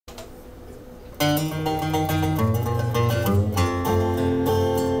Thought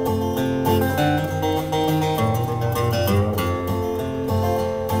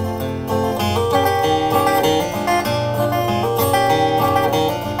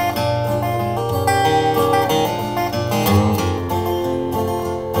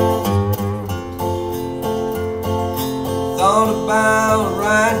about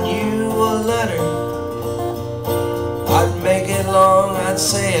writing you a letter. I'd make it long, I'd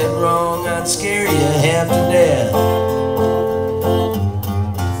say it wrong, I'd scare you half to death.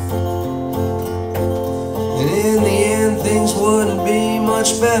 And in the end things wouldn't be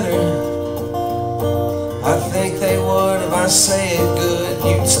much better. I think they would if I say it good.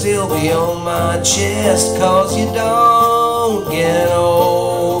 You'd still be on my chest, 'cause you don't get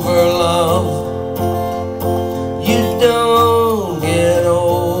over love. You don't get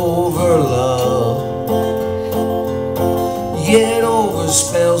over love. You get over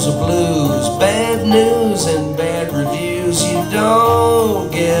spells of blues, bad news and bad reviews. You don't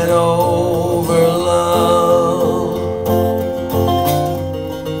get over love.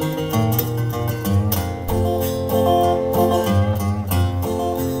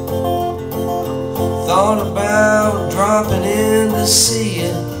 Thought about dropping in to see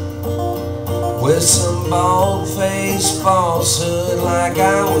you with some bald-faced falsehood, like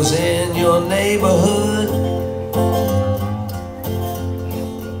I was in your neighborhood.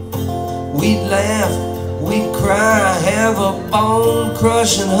 We'd laugh, we'd cry, have a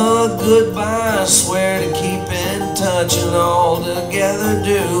bone-crushing hug goodbye. I swear to keep in touch and all together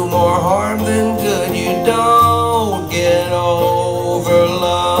do more harm than good. You don't get over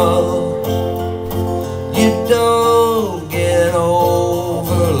love. You don't get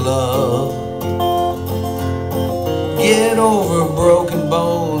over love. Get over broken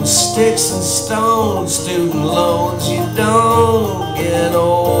bones, sticks and stones, student loans. You don't get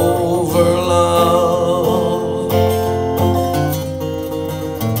over love.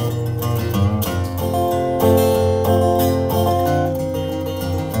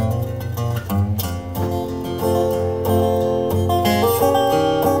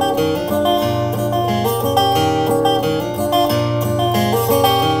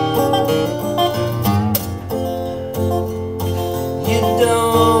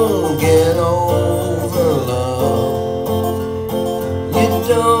 Don't get over love. You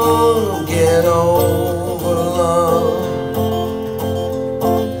don't get over love.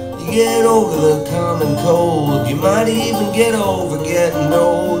 You get over the common cold. You might even get over getting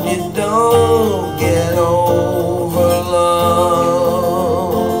old. You don't